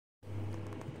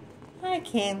Hi,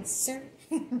 Cancer.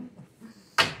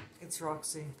 It's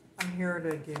Roxy. I'm here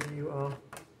to give you a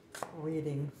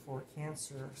reading for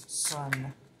Cancer,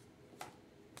 Sun.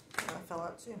 That fell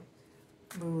out too.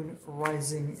 Moon,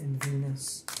 rising, and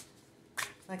Venus.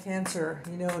 Now, Cancer,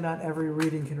 you know not every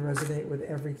reading can resonate with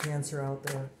every Cancer out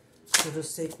there. So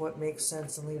just take what makes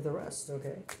sense and leave the rest,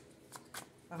 okay?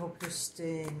 I hope you're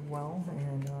staying well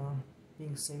and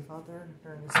being safe out there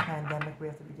during this pandemic we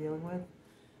have to be dealing with.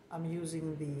 I'm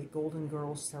using the Golden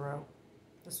Girls Tarot.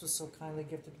 This was so kindly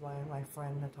gifted by my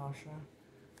friend Natasha.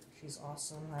 She's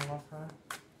awesome. I love her.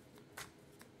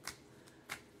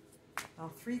 Now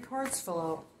 3 cards fell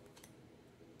out.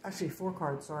 Actually 4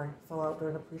 cards, sorry, fell out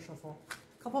during the pre-shuffle.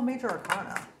 A couple major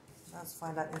arcana. Let's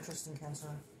find that interesting,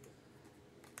 Cancer.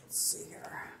 Let's see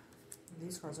here.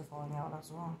 These cards are falling out as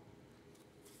well.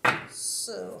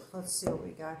 So let's see what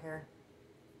we got here.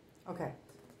 Okay,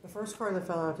 the first card that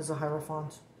fell out is a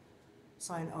Hierophant,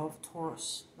 sign of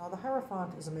Taurus. Now the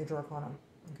Hierophant is a major arcana,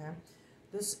 okay?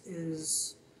 This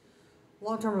is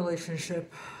long-term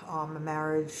relationship, a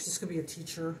marriage. This could be a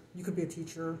teacher. You could be a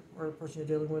teacher, or the person you're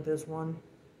dealing with is one,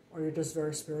 or you're just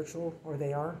very spiritual, or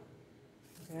they are,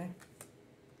 okay?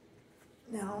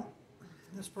 Now,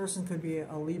 this person could be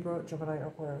a Libra, Gemini, or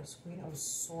Aquarius, Queen of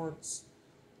Swords.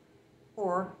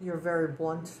 Or you're very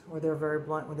blunt, or they're very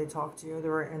blunt when they talk to you.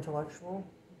 They're very intellectual,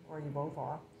 or you both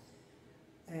are.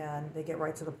 And they get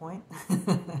right to the point.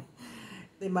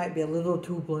 They might be a little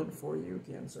too blunt for you,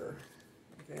 Cancer.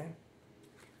 Okay?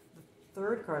 The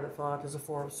third card that fell out is a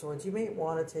Four of Swords. You may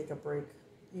want to take a break.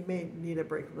 You may need a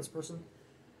break from this person,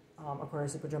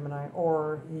 Aquarius, Libra, Gemini,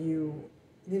 or you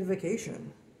need a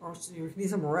vacation, or you need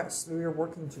some rest, or you're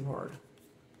working too hard.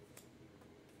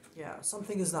 Yeah,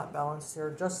 something is not balanced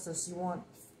here. Justice, you want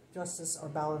justice or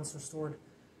balance restored.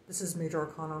 This is major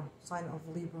arcana, sign of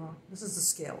Libra. This is the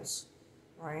scales,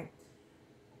 right?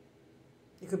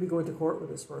 You could be going to court with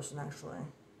this person, actually.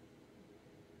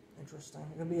 Interesting.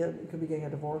 It could be getting a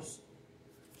divorce.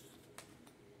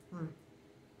 You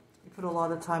put a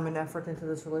lot of time and effort into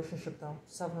this relationship, though.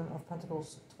 7 of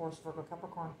Pentacles, Taurus, Virgo,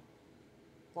 Capricorn.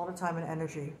 A lot of time and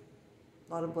energy.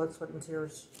 A lot of blood, sweat, and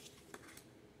tears.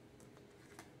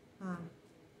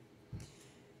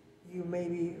 You may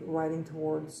be riding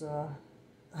towards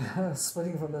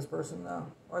splitting from this person,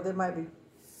 though. Or they might be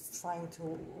trying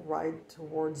to ride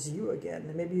towards you again.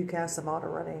 And maybe you cast them out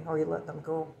already, or you let them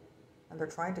go. And they're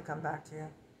trying to come back to you.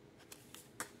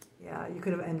 Yeah, you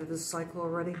could have ended this cycle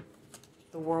already.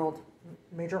 The World,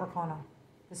 major arcana.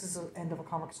 This is the end of a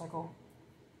karmic cycle.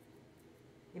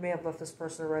 You may have left this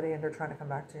person already, and they're trying to come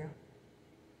back to you.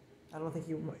 I don't think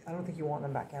you want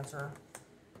them back, Cancer.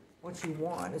 What you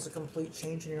want is a complete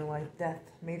change in your life. Death,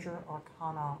 major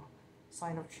arcana,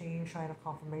 sign of change, sign of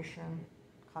confirmation.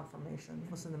 Confirmation.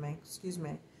 Listen to me. Excuse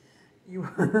me. You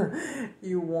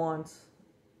want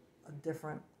a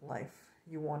different life.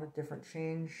 You want a different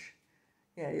change.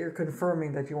 Yeah, you're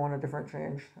confirming that you want a different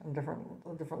change and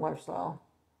a different lifestyle.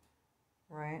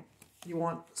 Right? You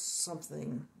want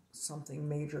something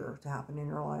major to happen in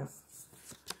your life.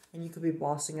 And you could be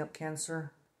bossing up,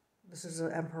 Cancer. This is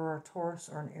an Emperor, Taurus,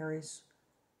 or an Aries.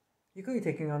 You could be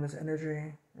taking on this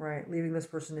energy, right? Leaving this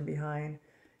person behind,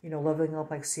 you know, leveling up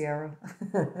like Sierra.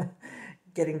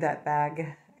 Getting that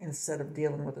bag instead of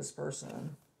dealing with this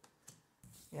person.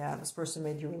 Yeah, this person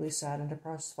made you really sad and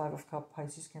depressed. 5 of Cups,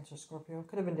 Pisces, Cancer, Scorpio.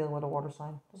 Could have been dealing with a water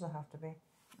sign. Doesn't have to be.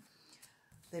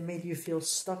 They made you feel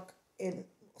stuck in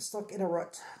a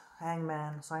rut.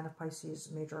 Hangman, sign of Pisces,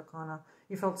 major arcana.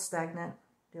 You felt stagnant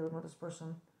dealing with this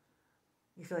person.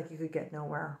 You feel like you could get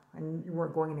nowhere, and you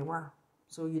weren't going anywhere.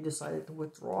 So you decided to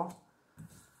withdraw.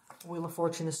 Wheel of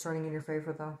Fortune is turning in your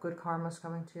favor, though. Good karma is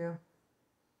coming to you.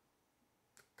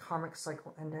 Karmic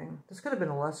cycle ending. This could have been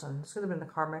a lesson. This could have been the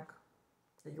karmic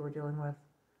that you were dealing with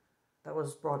that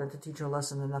was brought in to teach you a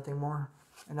lesson and nothing more.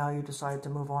 And now you decide to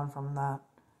move on from that.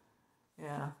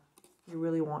 Yeah. You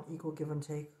really want equal give and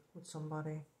take with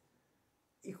somebody.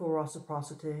 Equal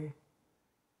reciprocity.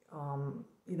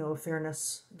 You know,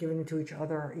 fairness, giving to each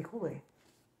other equally.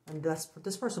 And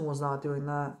this person was not doing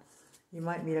that. You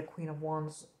might meet a Queen of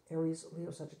Wands, Aries,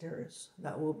 Leo, Sagittarius.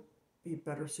 That will be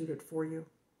better suited for you.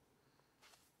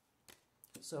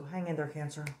 So hang in there,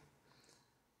 Cancer.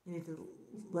 You need to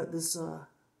let this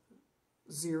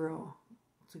 0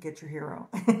 to get your hero.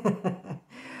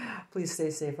 Please stay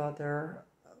safe out there.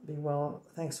 Be well.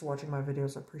 Thanks for watching my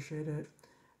videos. I appreciate it.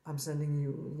 I'm sending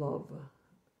you love,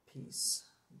 peace,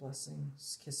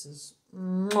 blessings, kisses.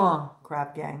 Mwah,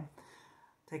 crab gang.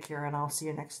 Take care, and I'll see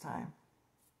you next time.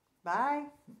 Bye.